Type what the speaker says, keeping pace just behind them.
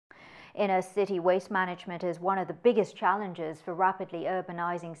Inner city waste management is one of the biggest challenges for rapidly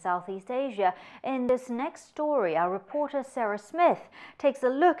urbanizing Southeast Asia. In this next story, our reporter Sarah Smith takes a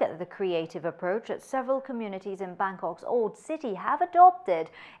look at the creative approach that several communities in Bangkok's old city have adopted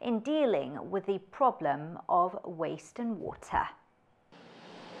in dealing with the problem of waste and water.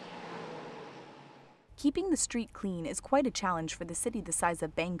 Keeping the street clean is quite a challenge for the city the size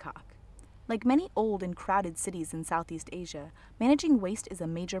of Bangkok. Like many old and crowded cities in Southeast Asia, managing waste is a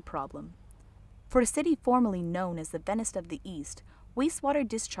major problem. For a city formerly known as the Venice of the East, wastewater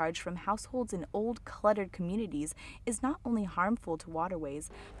discharge from households in old, cluttered communities is not only harmful to waterways,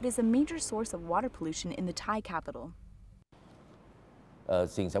 but is a major source of water pollution in the Thai capital.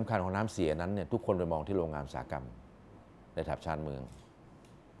 สิ่งสำคัญของน้ำเสียนั้นเนี่ยทุกคนไปมองที่โรงงานอุตสาหกรรมในแถบชานเมือง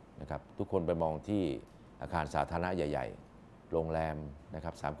นะครับทุกคนไปมองที่อาคารสาธารณะใหญ่ๆโรงแรมนะค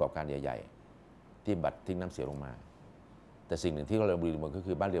รับสถานประกอบการใหญ่ๆที่บัดทิ้งน้ำเสียลงมาแต่สิ่งหนึ่งที่เราลืมมันก็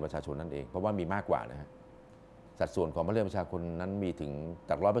คือบ้านเรือนประชาชนนั่นเองเพราะว่ามีมากกว่านะฮะสัดส่วนของบ้านเรือนประชาชนนั้นมีถึง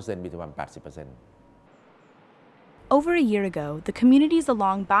จาก 100% มีถึงประมาณ 80%. Over a year ago, the communities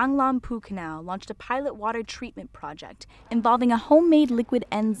along Bang Lam Pu Canal launched a pilot water treatment project involving a homemade liquid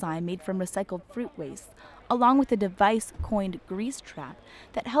enzyme made from recycled fruit waste, along with a device coined Grease Trap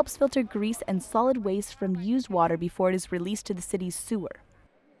that helps filter grease and solid waste from used water before it is released to the city's sewer.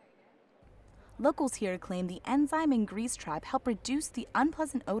 Locals here claim the enzyme and Grease Trap help reduce the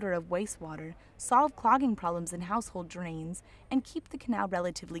unpleasant odor of wastewater, solve clogging problems in household drains, and keep the canal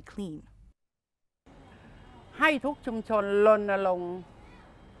relatively clean. ให้ทุกชุมชนรณรงค์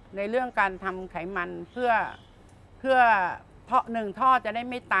ในเรื่องการทำไขมันเพื่อท่อจะได้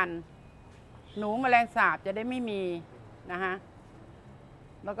ไม่ตันหนูแมลงสาบจะได้ไม่มีนะฮะ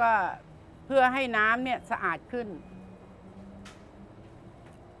แล้วก็เพื่อให้น้ำเนี่ยสะอาดขึ้น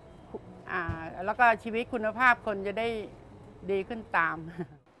แล้วก็ชีวิตคุณภาพคนจะได้ดีขึ้นตาม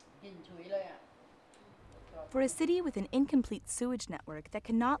For a city with an incomplete sewage network that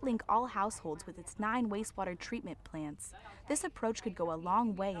cannot link all households with its 9 wastewater treatment plants, this approach could go a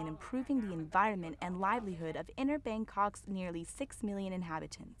long way in improving the environment and livelihood of inner Bangkok's nearly 6 million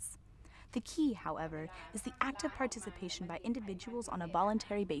inhabitants. The key, however, is the active participation by individuals on a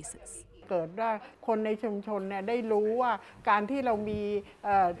voluntary basis. เกิดว่าคนในชุมชนเนี่ยได้รู้ว่าการที่เรามี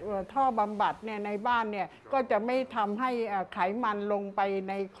ท่อบำบัดเนี่ยในบ้านเนี่ยก็จะไม่ทำให้ไขมันลงไป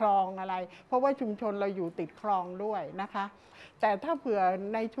ในคลองอะไรเพราะว่าชุมชนเราอยู่ติดคลองด้วยนะคะแต่ถ้าเผื่อ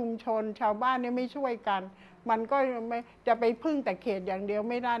ในชุมชนชาวบ้านเนี่ยไม่ช่วยกันมันก็จะไปพึ่งแต่เขตอย่างเดียว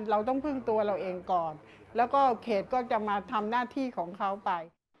ไม่ได้เราต้องพึ่งตัวเราเองก่อนแล้วก็เขตก็จะมาทำหน้าที่ของเขาไป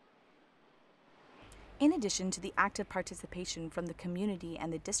In addition to the active participation from the community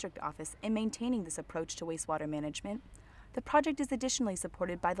and the district office in maintaining this approach to wastewater management, the project is additionally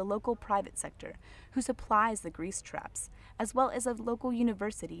supported by the local private sector, who supplies the grease traps, as well as a local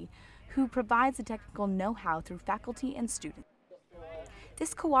university, who provides the technical know-how through faculty and students.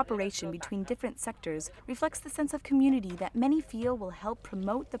 This cooperation between different sectors reflects the sense of community that many feel will help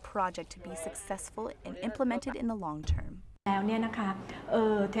promote the project to be successful and implemented in the long term. แล้วเนี่ยนะคะ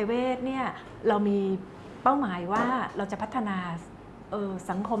เทเวศเนี่ยเรามีเป้าหมายว่าเราจะพัฒนา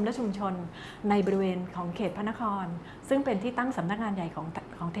สังคมและชุมชนในบริเวณของเขตพระนครซึ่งเป็นที่ตั้งสำนักงานใหญ่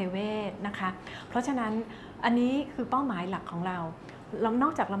ของเทเวศนะคะเพราะฉะนั้นอันนี้คือเป้าหมายหลักของเราน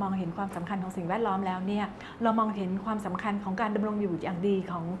อกจากเรามองเห็นความสำคัญของสิ่งแวดล้อมแล้วเนี่ยเรามองเห็นความสำคัญของการดำรงอยู่อย่างดี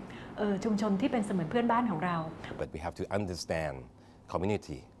ของชุมชนที่เป็นเสมือนเพื่อนบ้านของเรา But we have to understand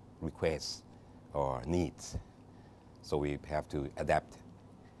community requests or needs. So we have to adapt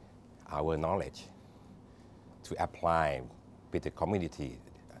our knowledge to apply with the community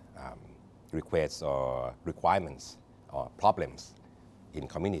requests or requirements or problems in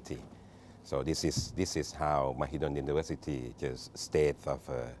community. So this is how Mahidol University just states of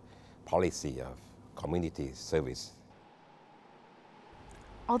a policy of community service.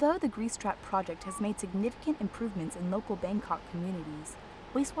 Although the Grease Trap project has made significant improvements in local Bangkok communities,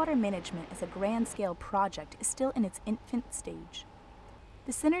 wastewater management as a grand-scale project is still in its infant stage.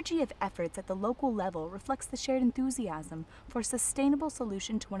 The synergy of efforts at the local level reflects the shared enthusiasm for a sustainable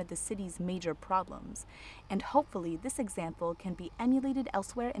solution to one of the city's major problems, and hopefully this example can be emulated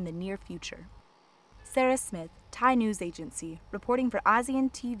elsewhere in the near future. Sarah Smith, Thai News Agency, reporting for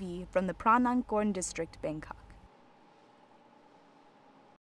ASEAN TV from the Phra Nakhon district, Bangkok.